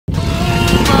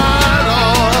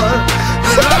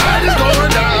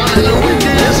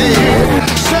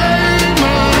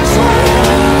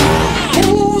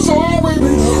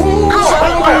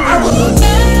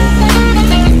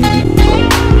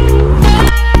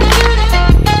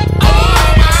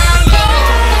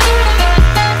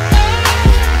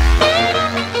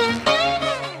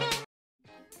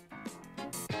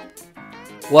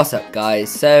What's up,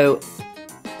 guys? So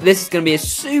this is going to be a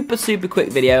super quick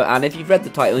video, and if you've read the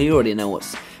title you already know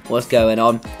what's going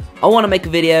on. I want to make a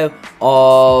video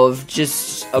of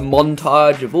just a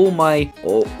montage of all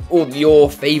your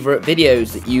favourite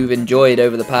videos that you've enjoyed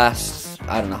over the past,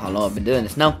 I don't know how long I've been doing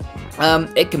this now.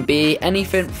 It can be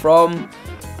anything from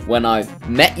when I've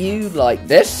met you, like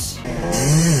this,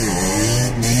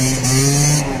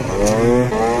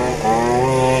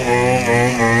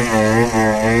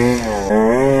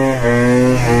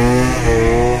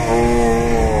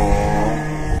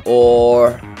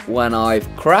 or when I've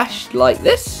crashed, like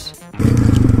this.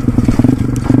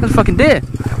 That's a fucking deer.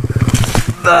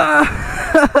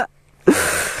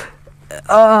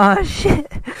 Oh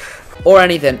shit. Or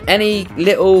anything, any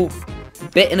little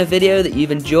bit in a video that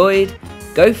you've enjoyed,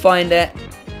 go find it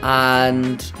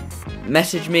and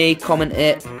message me, comment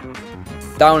it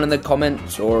down in the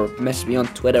comments, or message me on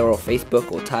Twitter or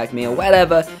Facebook, or tag me, or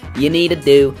whatever you need to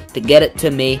do to get it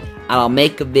to me, and I'll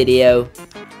make a video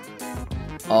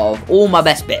of all my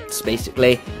best bits,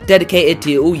 basically, dedicated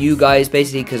to all you guys,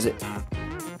 basically, because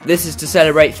this is to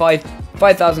celebrate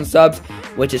 5,000 subs,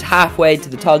 which is halfway to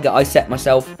the target I set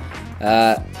myself,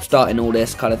 starting all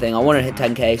this kind of thing. I want to hit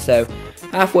 10k, so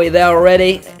halfway there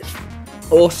already. It's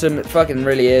awesome, it fucking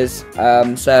really is.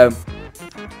 So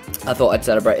I thought I'd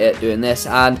celebrate it doing this,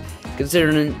 and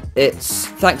considering it's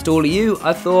thanks to all of you,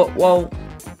 I thought, well,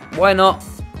 why not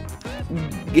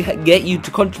get you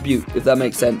to contribute, if that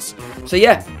makes sense. So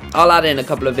yeah, I'll add in a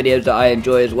couple of videos that I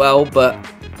enjoy as well, but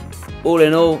all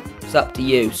in all, it's up to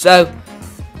you. So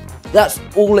that's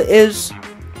all it is.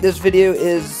 This video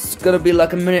is gonna be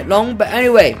like a minute long, but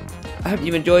anyway, I hope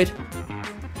you've enjoyed.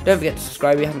 Don't forget to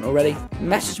subscribe if you haven't already.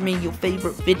 Message me your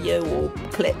favourite video or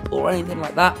clip or anything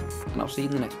like that, and I'll see you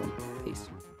in the next one.